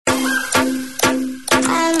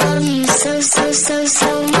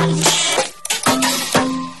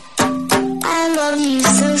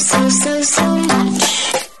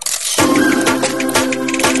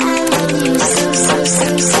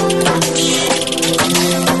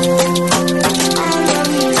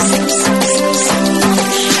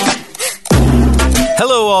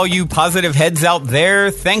all you positive heads out there.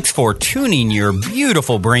 Thanks for tuning your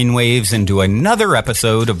beautiful brainwaves into another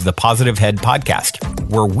episode of the Positive Head Podcast,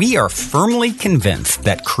 where we are firmly convinced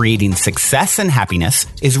that creating success and happiness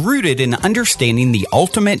is rooted in understanding the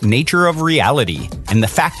ultimate nature of reality and the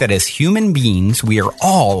fact that as human beings, we are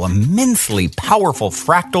all immensely powerful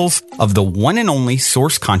fractals of the one and only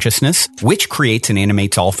source consciousness, which creates and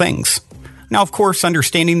animates all things. Now, of course,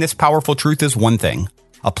 understanding this powerful truth is one thing.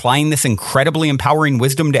 Applying this incredibly empowering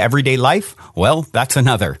wisdom to everyday life? Well, that's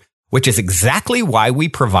another, which is exactly why we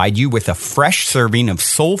provide you with a fresh serving of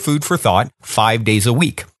soul food for thought 5 days a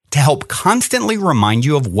week to help constantly remind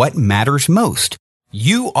you of what matters most.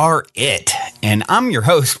 You are it. And I'm your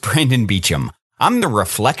host, Brandon Beecham. I'm the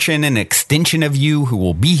reflection and extension of you who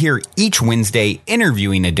will be here each Wednesday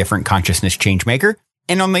interviewing a different consciousness changemaker.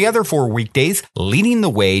 And on the other 4 weekdays, leading the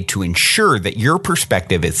way to ensure that your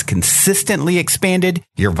perspective is consistently expanded,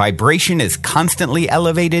 your vibration is constantly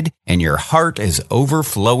elevated, and your heart is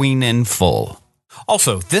overflowing and full.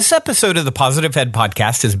 Also, this episode of the Positive Head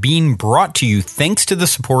Podcast is being brought to you thanks to the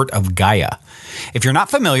support of Gaia. If you're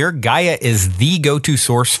not familiar, Gaia is the go-to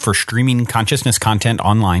source for streaming consciousness content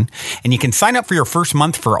online, and you can sign up for your first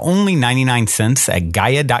month for only 99 cents at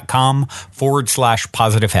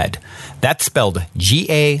gaia.com/positivehead. That's spelled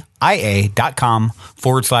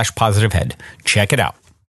GAIA.com/positivehead. Check it out.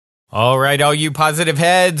 All right, all you positive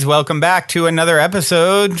heads, welcome back to another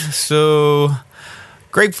episode. So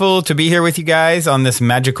grateful to be here with you guys on this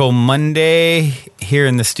magical Monday here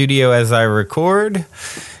in the studio as I record.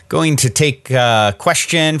 Going to take a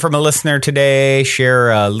question from a listener today,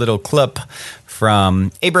 share a little clip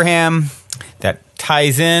from Abraham that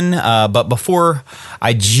ties in. But before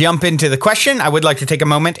I jump into the question, I would like to take a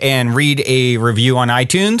moment and read a review on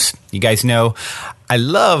iTunes. You guys know I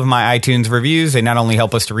love my iTunes reviews. They not only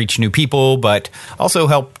help us to reach new people, but also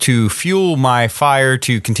help to fuel my fire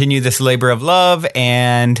to continue this labor of love.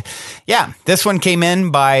 And yeah, this one came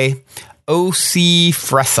in by O.C.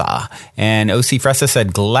 Fressa. And O.C. Fressa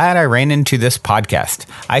said, "Glad I ran into this podcast.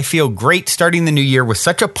 I feel great starting the new year with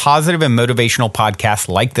such a positive and motivational podcast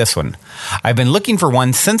like this one. I've been looking for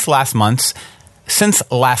one since last month,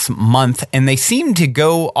 and they seem to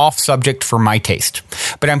go off subject for my taste.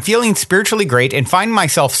 But I'm feeling spiritually great and find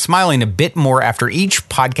myself smiling a bit more after each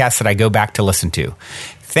podcast that I go back to listen to.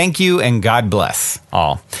 Thank you and God bless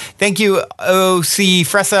all." Thank you, O.C.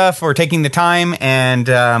 Fressa, for taking the time, and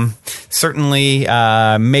certainly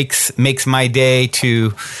makes my day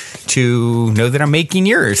to know that I'm making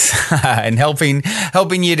yours and helping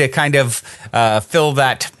you to kind of fill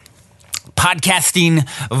that podcasting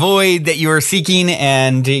void that you are seeking.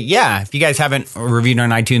 And yeah, if you guys haven't reviewed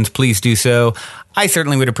on iTunes, please do so. I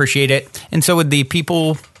certainly would appreciate it, and so would the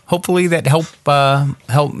people, hopefully, that help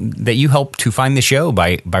to find the show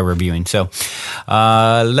by reviewing. So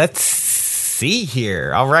let's see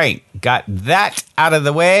here. All right, got that out of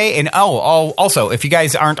the way. And also, if you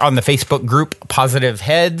guys aren't on the Facebook group Positive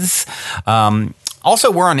Heads,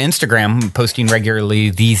 also, we're on Instagram, posting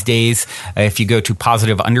regularly these days. If you go to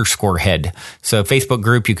positive_head. So Facebook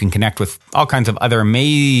group, you can connect with all kinds of other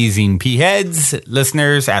amazing P-heads,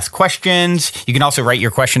 listeners, ask questions. You can also write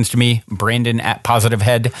your questions to me,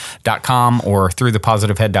 Brandon@positivehead.com, or through the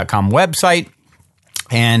positivehead.com website.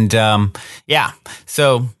 And yeah,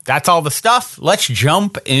 so that's all the stuff. Let's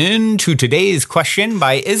jump into today's question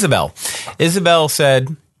by Isabel. Isabel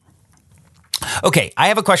said, "Okay, I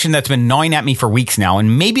have a question that's been gnawing at me for weeks now,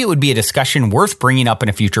 and maybe it would be a discussion worth bringing up in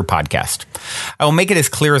a future podcast. I will make it as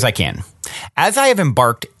clear as I can. As I have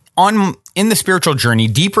embarked in the spiritual journey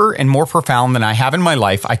deeper and more profound than I have in my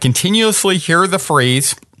life, I continuously hear the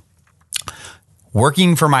phrase,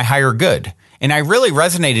 'working for my higher good.' And I really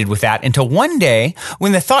resonated with that until one day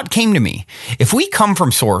when the thought came to me, if we come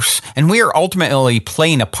from Source and we are ultimately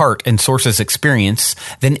playing a part in Source's experience,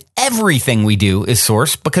 then everything we do is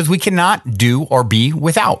Source because we cannot do or be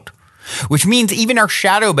without. Which means even our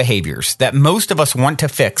shadow behaviors that most of us want to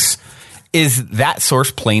fix is that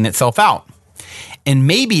Source playing itself out. And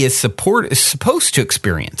maybe is supposed to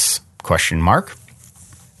experience, ?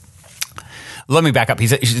 Let me back up.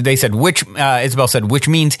 Isabel said, which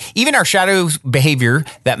means even our shadow behavior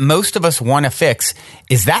that most of us want to fix,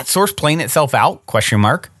 is that Source playing itself out? ?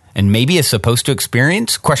 And maybe is supposed to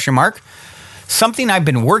experience? ? Something I've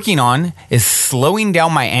been working on is slowing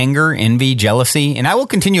down my anger, envy, jealousy, and I will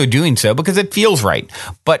continue doing so because it feels right.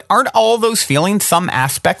 But aren't all those feelings some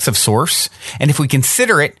aspects of Source? And if we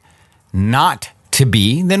consider it not to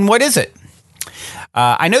be, then what is it?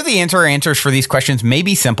 I know the answers for these questions may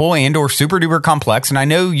be simple and or super duper complex, and I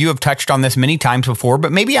know you have touched on this many times before,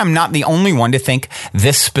 but maybe I'm not the only one to think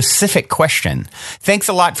this specific question. Thanks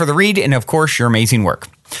a lot for the read and, of course, your amazing work.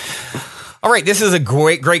 All right, this is a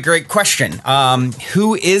great question.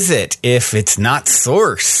 Who is it if it's not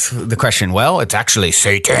Source? The question, well, it's actually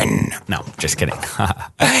Satan. No, just kidding.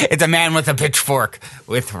 It's a man with a pitchfork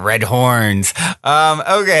with red horns.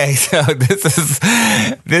 Okay, so this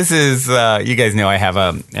is you guys know I have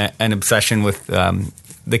an obsession with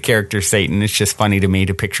the character Satan. It's just funny to me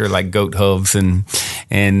to picture like goat hooves and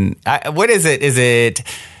what is it? Is it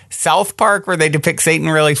South Park where they depict Satan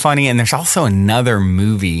really funny? And there's also another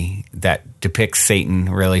movie that depicts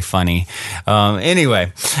Satan really funny.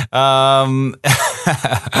 Anyway,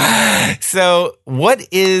 so what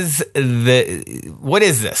is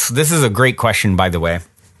this? This is a great question, by the way.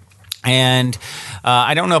 And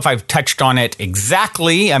I don't know if I've touched on it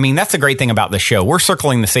exactly. I mean, that's the great thing about the show. We're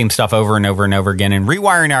circling the same stuff over and over and over again and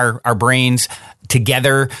rewiring our brains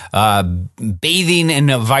together, bathing in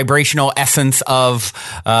a vibrational essence of,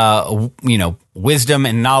 wisdom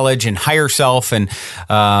and knowledge and higher self, and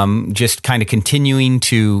just kind of continuing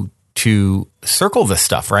to circle this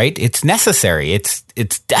stuff, right? It's necessary. It's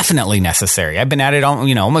definitely necessary. I've been at it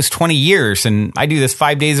almost 20 years, and I do this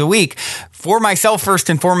 5 days a week for myself first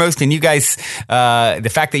and foremost. And you guys, the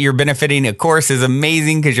fact that you're benefiting, of course, is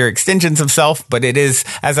amazing because you're extensions of self. But it is,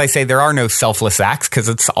 as I say, there are no selfless acts because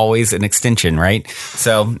it's always an extension, right?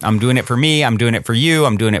 So I'm doing it for me. I'm doing it for you.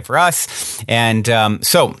 I'm doing it for us. And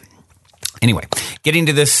so anyway, getting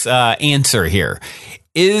to this answer here.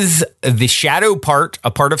 Is the shadow part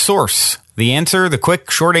a part of Source? The answer, the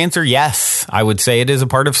quick, short answer, yes. I would say it is a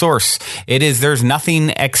part of Source. It is, there's nothing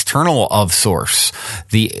external of Source.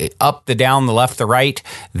 The up, the down, the left, the right,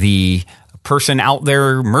 the person out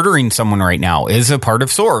there murdering someone right now is a part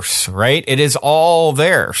of Source, right? It is all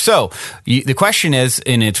there. So the question is,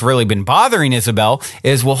 and it's really been bothering Isabel,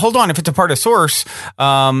 is, well, hold on, if it's a part of Source,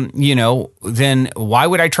 then why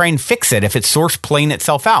would I try and fix it if it's Source playing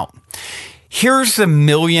itself out? Here's the $1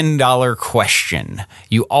 million question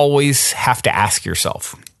you always have to ask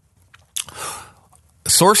yourself.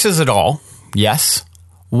 Source is it all? Yes.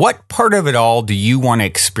 What part of it all do you want to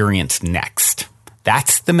experience next?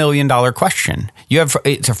 That's the $1 million question.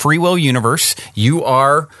 It's a free will universe. You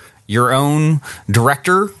are your own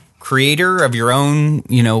director, creator of your own,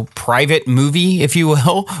 private movie, if you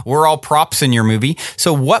will. We're all props in your movie.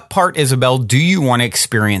 So what part, Isabel, do you want to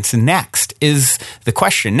experience next is the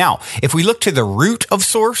question. Now, if we look to the root of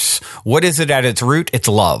Source, what is it at its root? It's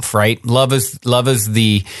love, right? Love is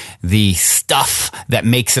the stuff that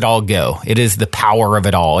makes it all go. It is the power of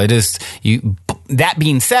it all. It is you. That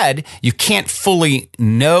being said, you can't fully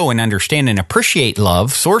know and understand and appreciate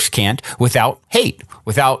love. Source can't without hate,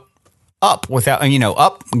 without up,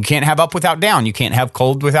 up. You can't have up without down. You can't have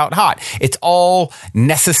cold without hot. It's all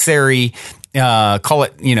necessary. Call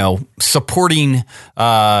it, supporting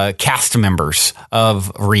cast members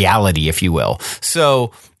of reality, if you will.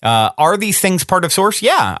 So, are these things part of Source?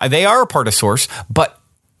 Yeah, they are a part of Source, but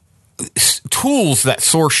tools that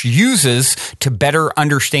Source uses to better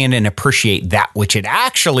understand and appreciate that which it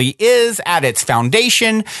actually is at its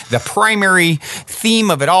foundation, the primary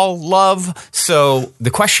theme of it all, love. So the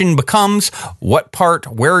question becomes,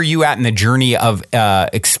 where are you at in the journey of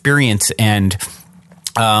experience and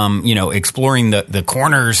exploring the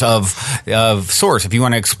corners of Source? If you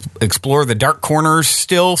want to explore the dark corners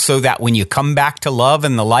still, so that when you come back to love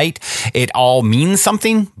and the light, it all means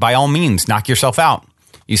something, by all means, knock yourself out.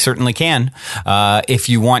 You certainly can. If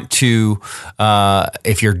you want to,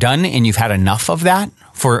 if you're done and you've had enough of that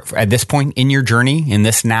for at this point in your journey, in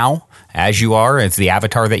this now, as you are, as the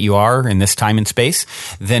avatar that you are in this time and space,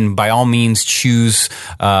 then by all means choose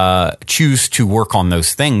to work on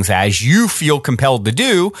those things as you feel compelled to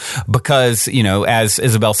do. Because, as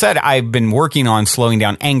Isabel said, I've been working on slowing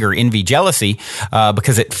down anger, envy, jealousy,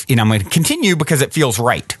 because I'm going to continue because it feels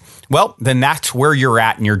right. Well, then that's where you're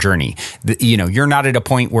at in your journey. You're not at a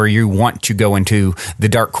point where you want to go into the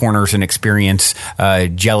dark corners and experience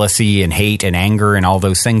jealousy and hate and anger and all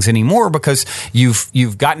those things anymore, because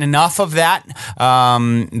you've gotten enough of that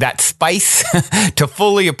spice to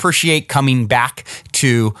fully appreciate coming back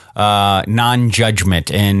to non-judgment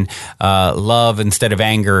and love instead of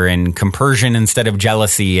anger, and compersion instead of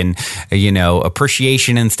jealousy, and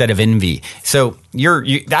appreciation instead of envy. So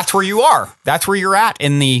that's where you are. That's where you're at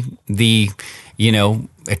in the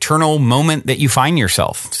eternal moment that you find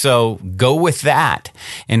yourself. So go with that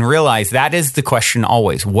and realize that is the question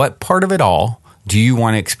always. What part of it all do you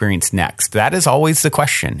want to experience next? That is always the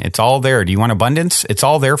question. It's all there. Do you want abundance? It's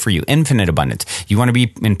all there for you. Infinite abundance. You want to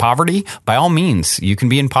be in poverty? By all means, you can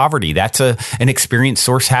be in poverty. That's an experience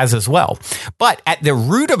Source has as well. But at the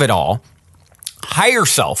root of it all, higher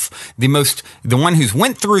self, the one who's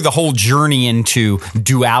went through the whole journey into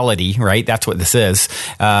duality, right? That's what this is,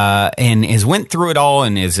 and has went through it all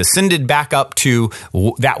and is ascended back up to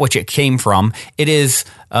that which it came from. It is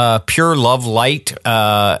pure love, light,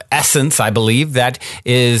 essence, I believe, that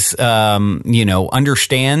is,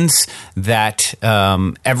 understands that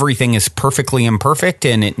everything is perfectly imperfect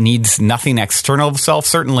and it needs nothing external of self.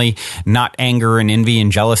 Certainly not anger and envy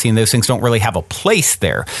and jealousy, and those things don't really have a place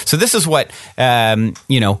there. So this is what,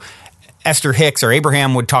 Esther Hicks or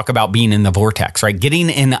Abraham would talk about being in the vortex, right? Getting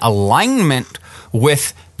in alignment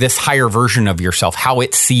with this higher version of yourself, how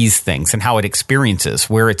it sees things and how it experiences,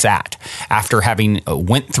 where it's at after having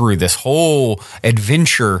went through this whole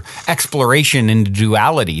adventure, exploration into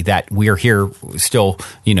duality that we're here still,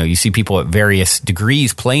 you see people at various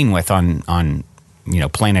degrees playing with on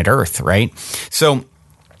planet Earth, right? So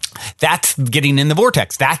that's getting in the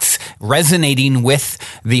vortex. That's resonating with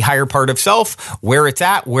the higher part of self, where it's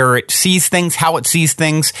at, where it sees things, how it sees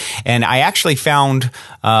things. And I actually found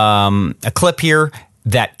a clip here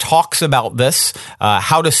that talks about this,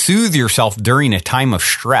 how to soothe yourself during a time of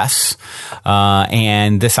stress.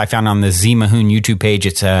 And this I found on the Z Mahoon YouTube page.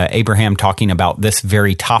 It's Abraham talking about this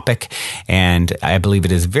very topic. And I believe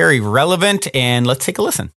it is very relevant. And let's take a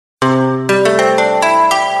listen.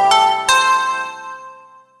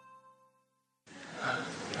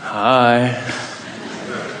 Hi.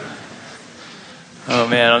 Oh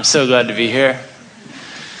man, I'm so glad to be here.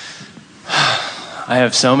 I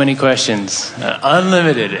have so many questions,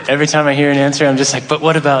 unlimited. Every time I hear an answer, I'm just like, but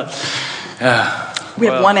what about... We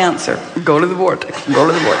have one answer. Go to the vortex. Go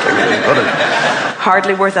to the vortex. Go to the...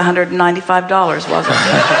 Hardly worth $195, was it?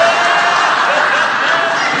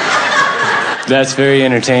 That's very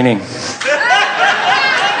entertaining.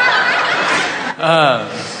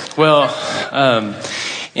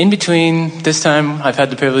 In between this time I've had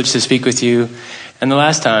the privilege to speak with you and the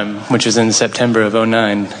last time, which was in September of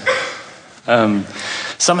 2009,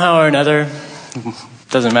 somehow or another,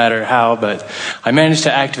 doesn't matter how, but I managed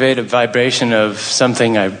to activate a vibration of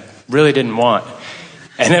something I really didn't want.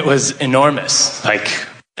 And it was enormous.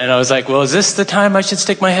 And I was like, well, is this the time I should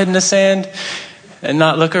stick my head in the sand and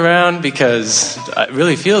not look around? Because it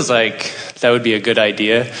really feels like that would be a good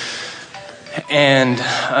idea. And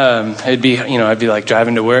it'd be, I'd be like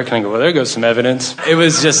driving to work and I go, well, there goes some evidence. It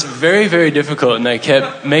was just very, very difficult. And I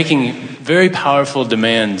kept making very powerful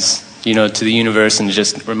demands, to the universe and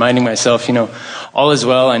just reminding myself, all is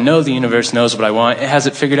well. I know the universe knows what I want. It has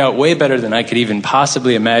it figured out way better than I could even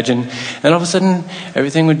possibly imagine. And all of a sudden,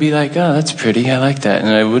 everything would be like, oh, that's pretty. I like that. And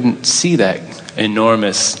I wouldn't see that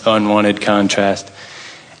enormous, unwanted contrast.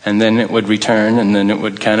 And then it would return and then it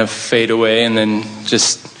would kind of fade away and then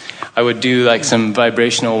just... I would do like some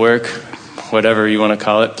vibrational work, whatever you want to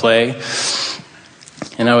call it, play.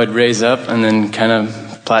 And I would raise up and then kind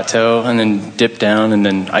of plateau and then dip down. And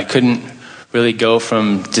then I couldn't really go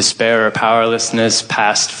from despair or powerlessness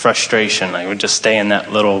past frustration. I would just stay in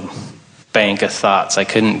that little bank of thoughts. I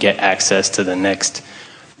couldn't get access to the next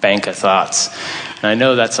bank of thoughts. And I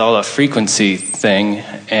know that's all a frequency thing.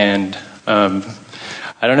 And I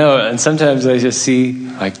don't know. And sometimes I just see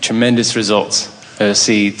like tremendous results.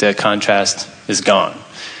 See the contrast is gone.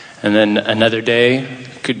 And then another day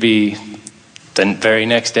could be the very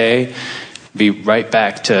next day, be right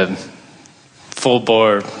back to full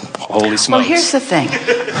bore, holy smokes. Well, here's the thing.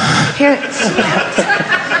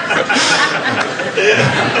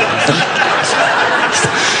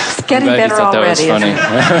 It's getting better already. That was funny.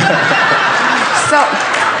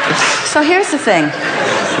 So here's the thing.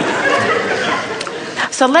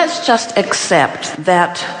 So let's just accept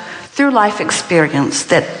that through life experience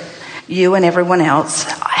that you and everyone else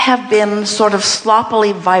have been sort of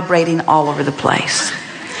sloppily vibrating all over the place.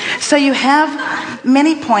 So you have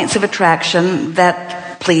many points of attraction that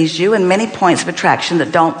please you and many points of attraction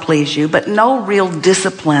that don't please you, but no real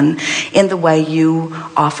discipline in the way you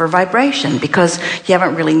offer vibration because you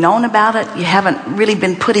haven't really known about it. You haven't really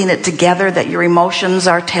been putting it together that your emotions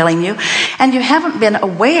are telling you. And you haven't been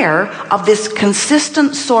aware of this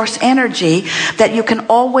consistent source energy that you can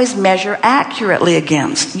always measure accurately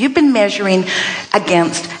against. You've been measuring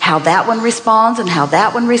against how that one responds and how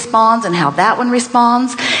that one responds and how that one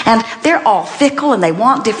responds. And they're all fickle and they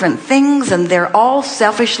want different things and they're all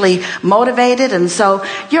selfishly motivated. And so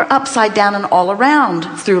you're upside down and all around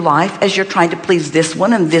through life as you're trying to please this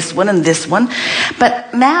one and this one and this one.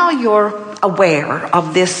 But now you're aware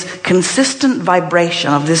of this consistent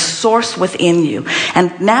vibration of this source within you.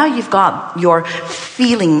 And now you've got your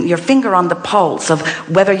feeling, your finger on the pulse of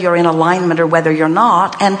whether you're in alignment or whether you're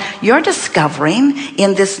not. And you're discovering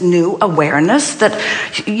in this new awareness that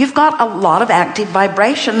you've got a lot of active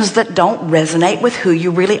vibrations that don't resonate with who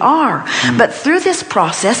you really are. But through this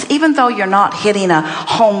process, even though you're not hitting a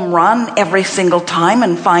home run every single time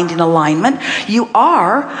and finding alignment, you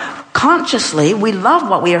are consciously, we love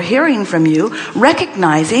what we are hearing from you,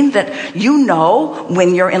 recognizing that you know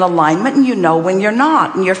when you're in alignment and you know when you're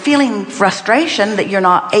not. And you're feeling frustration that you're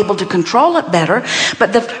not able to control it better.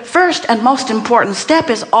 But the first and most important step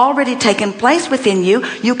is already taken place within you.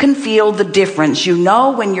 You can feel the difference. You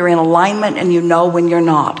know when you're in alignment and you know when you're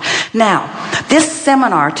not. Now, this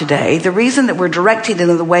seminar today, the reason that we're directing it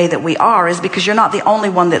in the way that we are is because you're not the only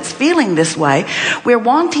one that's feeling this way. We're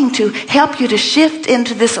wanting to help you to shift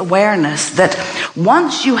into this awareness that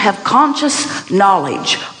once you have conscious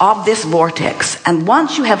knowledge of this vortex and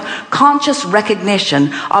once you have conscious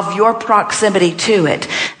recognition of your proximity to it,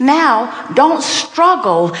 now don't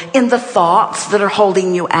struggle in the thoughts that are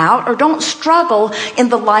holding you out, or don't struggle in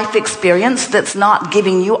the life experience that's not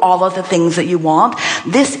giving you all of the things that you want.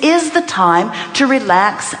 This is the time to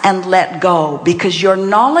relax and let go, because your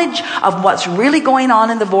knowledge of what's really going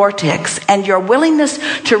on in the vortex and your willingness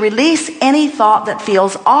to release any thought that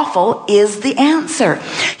feels awful is the answer.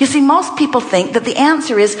 You see, most people think that the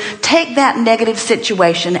answer is take that negative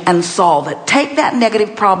situation and solve it. Take that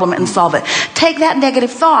negative problem and solve it. Take that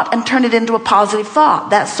negative thought and turn it into a positive thought.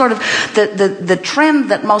 That's sort of the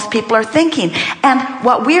trend that most people are thinking. And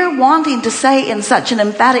what we're wanting to say in such an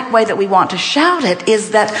emphatic way that we want to shout it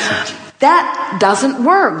is that doesn't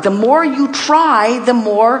work. The more you try, the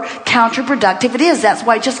more counterproductive it is. That's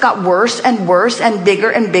why it just got worse and worse and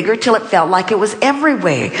bigger till it felt like it was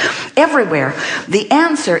everywhere. The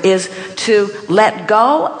answer is to let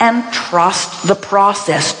go and trust the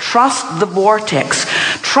process. Trust the vortex.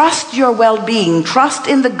 Trust your well-being. Trust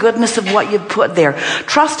in the goodness of what you've put there.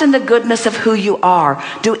 Trust in the goodness of who you are.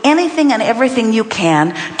 Do anything and everything you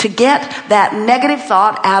can to get that negative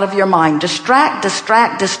thought out of your mind. Distract.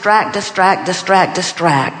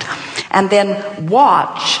 And then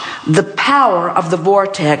watch the power of the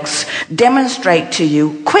vortex demonstrate to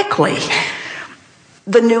you quickly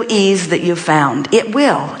the new ease that you found. It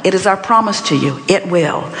will. It is our promise to you. It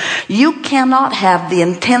will. You cannot have the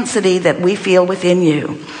intensity that we feel within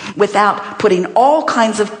you without putting all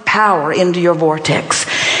kinds of power into your vortex.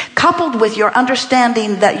 Coupled with your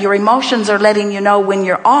understanding that your emotions are letting you know when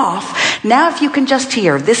you're off. Now, if you can just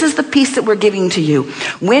hear, this is the piece that we're giving to you.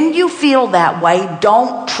 When you feel that way,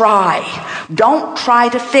 don't try. Don't try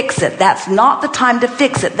to fix it. That's not the time to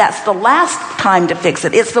fix it. That's the last time to fix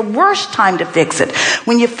it. It's the worst time to fix it.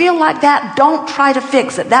 When you feel like that, don't try to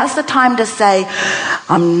fix it. That's the time to say,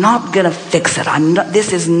 I'm not going to fix it.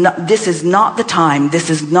 This is not the time.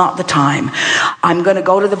 This is not the time. I'm going to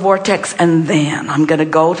go to the vortex and then. I'm going to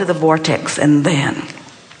go to the vortex and then.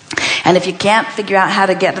 And if you can't figure out how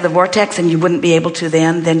to get to the vortex, and you wouldn't be able to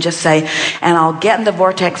then just say, and I'll get in the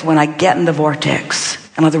vortex when I get in the vortex.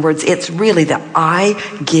 In other words, it's really the I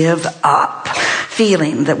give up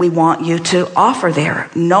feeling that we want you to offer there.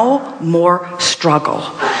 No more struggle.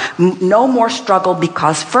 No more struggle,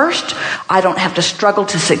 because first, I don't have to struggle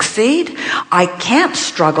to succeed. I can't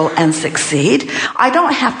struggle and succeed. I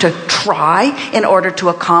don't have to try in order to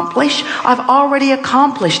accomplish. I've already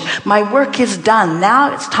accomplished. My work is done.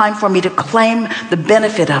 Now it's time for me to claim the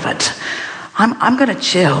benefit of it. I'm going to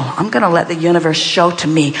chill. I'm going to let the universe show to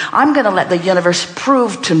me. I'm going to let the universe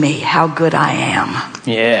prove to me how good I am.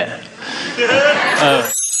 Yeah.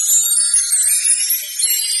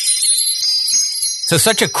 So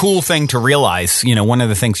such a cool thing to realize, one of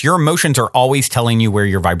the things, your emotions are always telling you where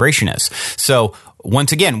your vibration is. So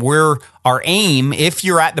once again, our aim, if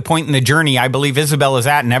you're at the point in the journey I believe Isabel is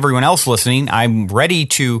at and everyone else listening, I'm ready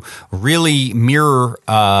to really mirror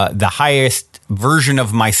the highest version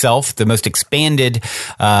of myself, the most expanded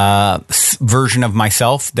version of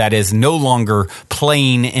myself that is no longer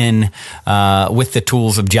playing in with the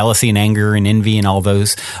tools of jealousy and anger and envy and all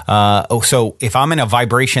those. So if I'm in a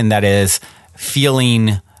vibration that is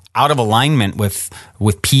feeling out of alignment with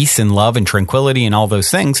peace and love and tranquility and all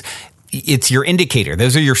those things, it's your indicator.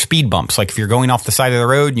 Those are your speed bumps. Like if you're going off the side of the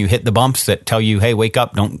road and you hit the bumps that tell you, hey, wake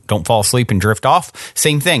up, don't fall asleep and drift off.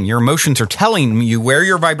 Same thing. Your emotions are telling you where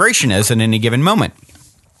your vibration is in any given moment.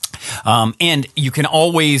 And you can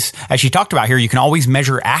always, as you talked about here, you can always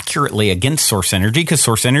measure accurately against source energy, because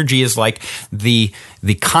source energy is like the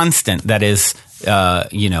constant that is,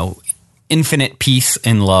 infinite peace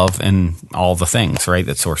and love and all the things, right,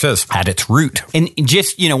 that Source is at its root. And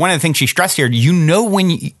just, one of the things she stressed here,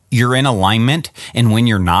 when you're in alignment and when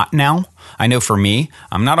you're not now. I know for me,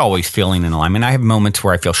 I'm not always feeling in alignment. I have moments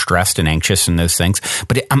where I feel stressed and anxious and those things,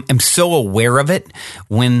 but I'm so aware of it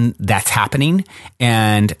when that's happening.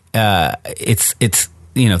 And it's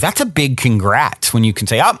that's a big congrats when you can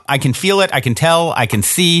say, I can feel it. I can tell. I can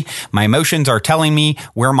see. My emotions are telling me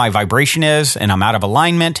where my vibration is and I'm out of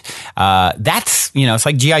alignment. That's, it's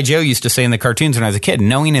like G.I. Joe used to say in the cartoons when I was a kid,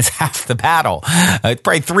 knowing is half the battle. It's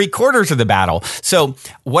probably 3/4 of the battle. So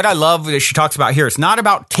what I love that she talks about here, it's not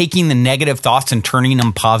about taking the negative thoughts and turning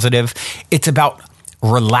them positive. It's about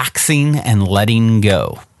relaxing and letting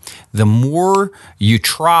go. The more you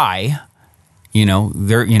try, as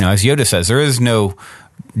Yoda says, there is no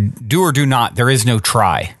do or do not. There is no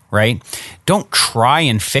try, right? Don't try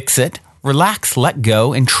and fix it. Relax, let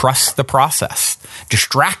go, and trust the process.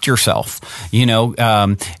 Distract yourself.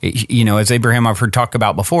 As Abraham I've heard talk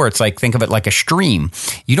about before, it's like, think of it like a stream.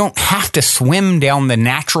 You don't have to swim down the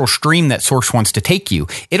natural stream that Source wants to take you.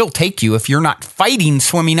 It'll take you if you're not fighting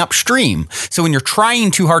swimming upstream. So when you're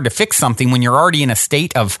trying too hard to fix something, when you're already in a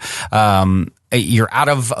state of you're out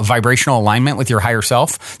of vibrational alignment with your higher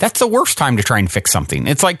self, that's the worst time to try and fix something.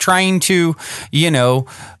 It's like trying to,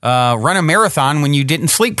 run a marathon when you didn't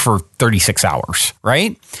sleep for 36 hours,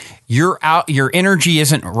 right? You're out, your energy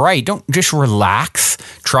isn't right. Don't just relax,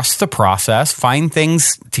 trust the process, find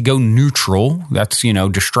things to go neutral. That's,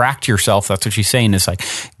 distract yourself. That's what she's saying is like,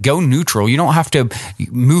 go neutral. You don't have to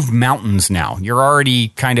move mountains now. You're already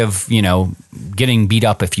kind of, getting beat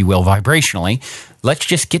up, if you will, vibrationally. Let's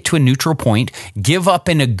just get to a neutral point. Give up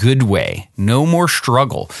in a good way. No more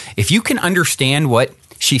struggle. If you can understand what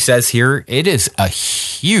she says here, it is a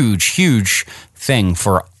huge, huge thing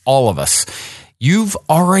for all of us. You've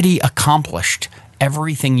already accomplished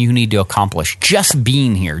everything you need to accomplish. Just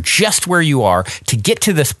being here, just where you are to get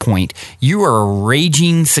to this point, you are a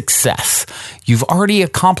raging success. You've already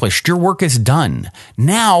accomplished. Your work is done.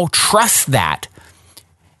 Now trust that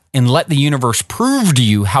and let the universe prove to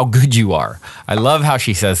you how good you are. I love how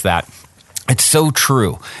she says that. It's so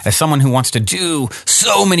true. As someone who wants to do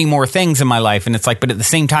so many more things in my life, and it's like, but at the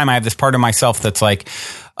same time, I have this part of myself that's like,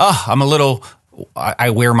 I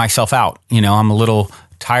wear myself out. I'm a little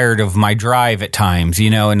tired of my drive at times,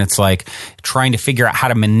 and it's like trying to figure out how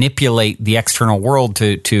to manipulate the external world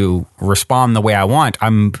to respond the way I want.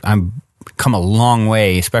 I'm come a long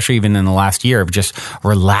way, especially even in the last year, of just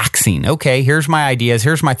relaxing. Okay, here's my ideas.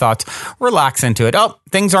 Here's my thoughts. Relax into it. Oh,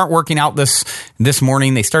 things aren't working out this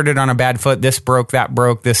morning. They started on a bad foot. This broke, that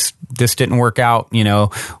broke. This didn't work out,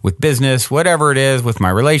 with business, whatever it is, with my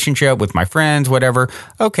relationship, with my friends, whatever.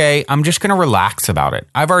 Okay, I'm just going to relax about it.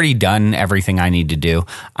 I've already done everything I need to do.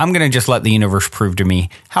 I'm going to just let the universe prove to me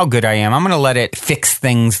how good I am. I'm going to let it fix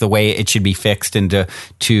things the way it should be fixed and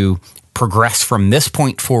to progress from this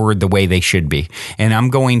point forward the way they should be. And I'm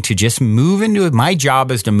going to just move into it. My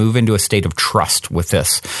job is to move into a state of trust with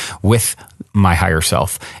this, with my higher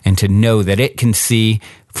self, and to know that it can see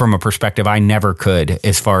from a perspective I never could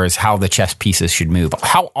as far as how the chess pieces should move.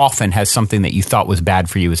 How often has something that you thought was bad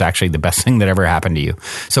for you is actually the best thing that ever happened to you?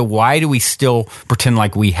 So why do we still pretend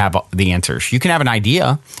like we have the answers? You can have an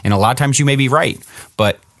idea, and a lot of times you may be right,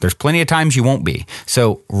 but there's plenty of times you won't be.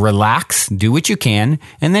 So relax, do what you can,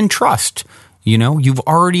 and then trust. You've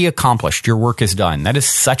already accomplished. Your work is done. That is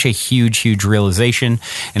such a huge, huge realization.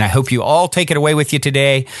 And I hope you all take it away with you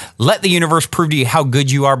today. Let the universe prove to you how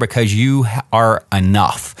good you are, because you are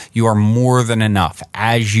enough. You are more than enough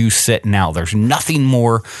as you sit now. There's nothing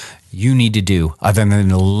more you need to do other than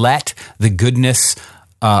to let the goodness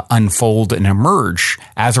unfold and emerge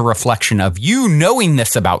as a reflection of you knowing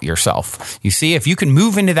this about yourself. You see, if you can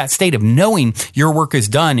move into that state of knowing your work is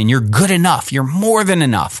done and you're good enough, you're more than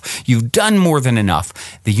enough, you've done more than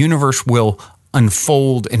enough, the universe will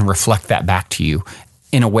unfold and reflect that back to you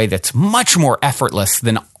in a way that's much more effortless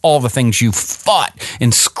than all the things you've fought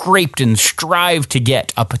and scraped and strived to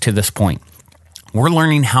get up to this point. We're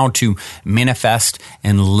learning how to manifest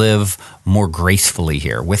and live more gracefully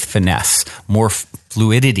here with finesse, more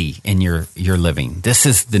fluidity in your living. This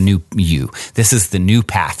is the new you. This is the new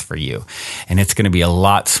path for you. And it's going to be a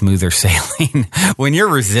lot smoother sailing. When you're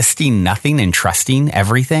resisting nothing and trusting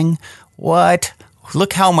everything, what?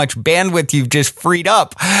 Look how much bandwidth you've just freed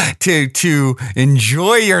up to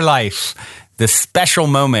enjoy your life. The special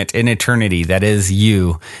moment in eternity that is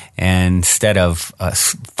you, instead of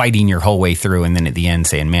fighting your whole way through and then at the end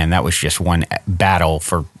saying, man, that was just one battle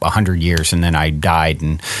for 100 years and then I died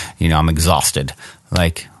and, I'm exhausted.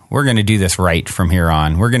 Like, We're going to do this right from here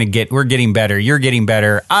on. We're getting better. You're getting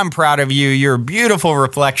better. I'm proud of you. You're a beautiful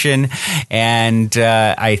reflection. And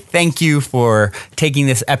I thank you for taking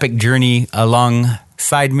this epic journey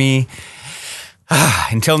alongside me.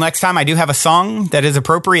 Until next time, I do have a song that is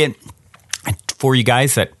appropriate for you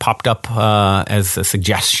guys that popped up as a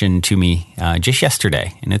suggestion to me just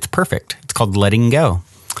yesterday. And it's perfect. It's called Letting Go.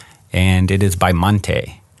 And it is by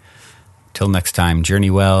Monte. Till next time, journey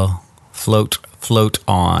well, float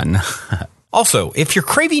on. Also, if you're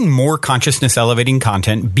craving more consciousness elevating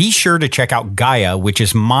content, be sure to check out Gaia, which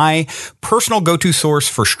is my personal go-to source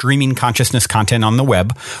for streaming consciousness content on the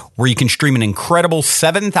web, where you can stream an incredible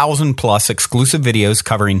 7,000 plus exclusive videos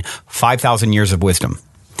covering 5,000 years of wisdom.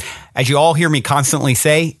 As you all hear me constantly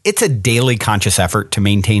say, it's a daily conscious effort to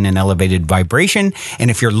maintain an elevated vibration. And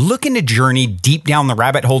if you're looking to journey deep down the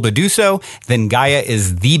rabbit hole to do so, then Gaia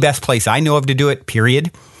is the best place I know of to do it, period.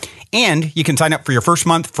 And you can sign up for your first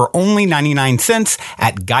month for only 99 cents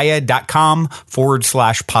at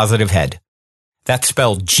gaia.com/positivehead. That's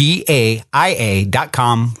spelled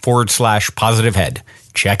GAIA.com/positivehead.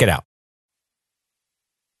 Check it out.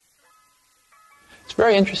 It's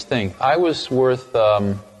very interesting. I was worth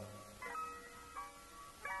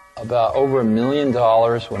about over $1 million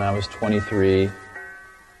when I was 23,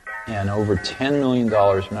 and over $10 million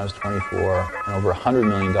when I was 24, and over $100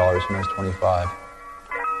 million when I was 25.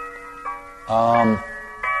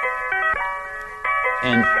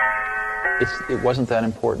 And it wasn't that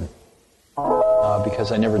important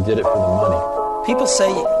because I never did it for the money. People say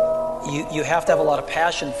you have to have a lot of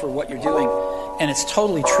passion for what you're doing, and it's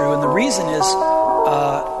totally true. And the reason is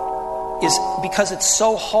because it's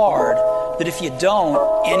so hard that if you don't,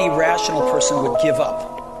 any rational person would give up.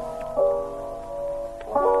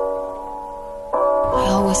 I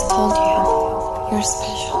always told you, you're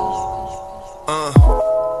special.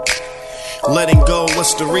 Letting go,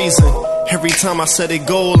 what's the reason? Every time I set a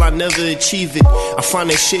goal, I never achieve it. I find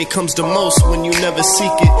that shit comes the most when you never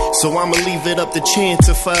seek it. So I'ma leave it up to chance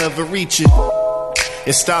to forever reach it.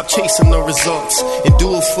 And stop chasing the results and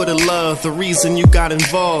do it for the love, the reason you got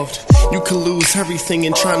involved. You could lose everything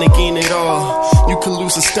in trying to gain it all. You could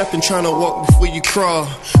lose a step in trying to walk before you crawl.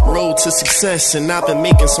 Road to success, and I've been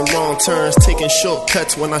making some wrong turns, taking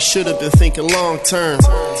shortcuts when I should have been thinking long term.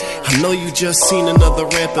 I know you just seen another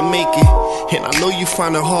rapper make it, and I know you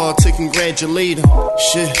find it hard to congratulate him.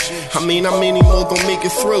 Shit, I mean, how many more gon' make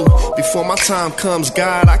it through before my time comes?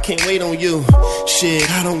 God, I can't wait on you. Shit,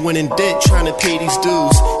 I done went in debt trying to pay these dues.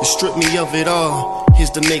 You strip me of it all.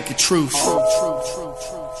 Here's the naked truth.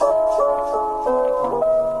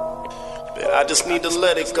 But I just need to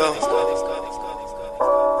let it go.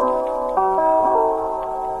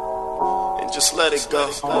 And just let it go.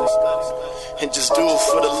 And just do it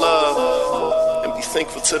for the love. And be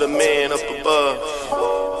thankful to the man up above.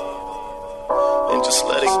 And just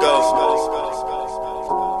let it go.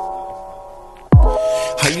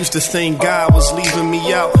 I used to think God was leaving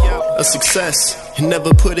me out of success and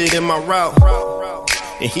never put it in my route.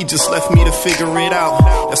 And he just left me to figure it out.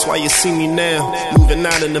 That's why you see me now, moving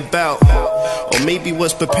out and about. Or maybe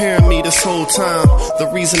was preparing me this whole time. The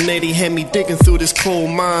reason that he had me digging through this coal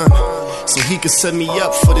mine, so he could set me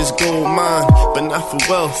up for this gold mine. But not for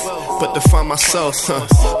wealth, but to find myself.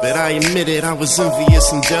 But I admit it, I was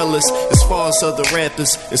envious and jealous as far as other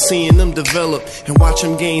rappers, and seeing them develop and watch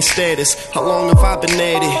them gain status. How long have I been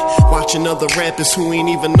at it? Watching other rappers who ain't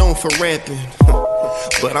even known for rapping.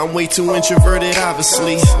 But I'm way too introverted,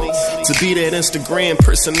 obviously, to be that Instagram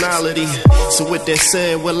personality. So with that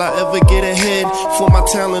said, will I ever get ahead? For my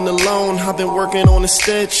talent alone, I've been working on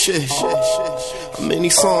instead. Shit. Many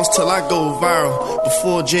songs till I go viral,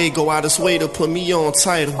 before Jay go out his way to put me on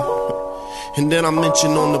title. And then I'm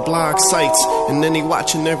mentioned on the blog sites, and then they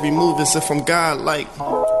watching every move as if I'm godlike.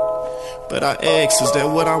 But I ask, is that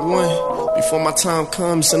what I want? Before my time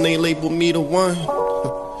comes and they label me the one.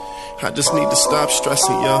 I just need to stop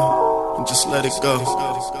stressing, y'all, and just let it go.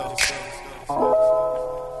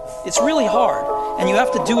 It's really hard, and you have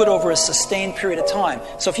to do it over a sustained period of time.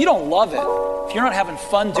 So if you don't love it, if you're not having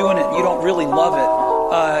fun doing it and you don't really love it,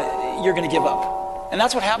 you're going to give up. And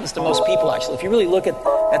that's what happens to most people, actually. If you really look at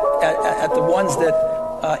the ones that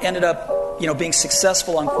ended up, being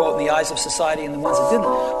successful, unquote, in the eyes of society, and the ones that didn't,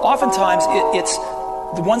 oftentimes it's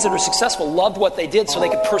the ones that are successful loved what they did so they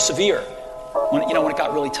could persevere when it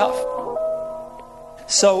got really tough.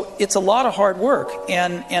 So it's a lot of hard work,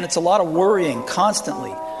 and it's a lot of worrying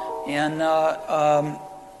constantly. And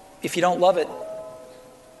if you don't love it,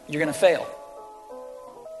 you're going to fail.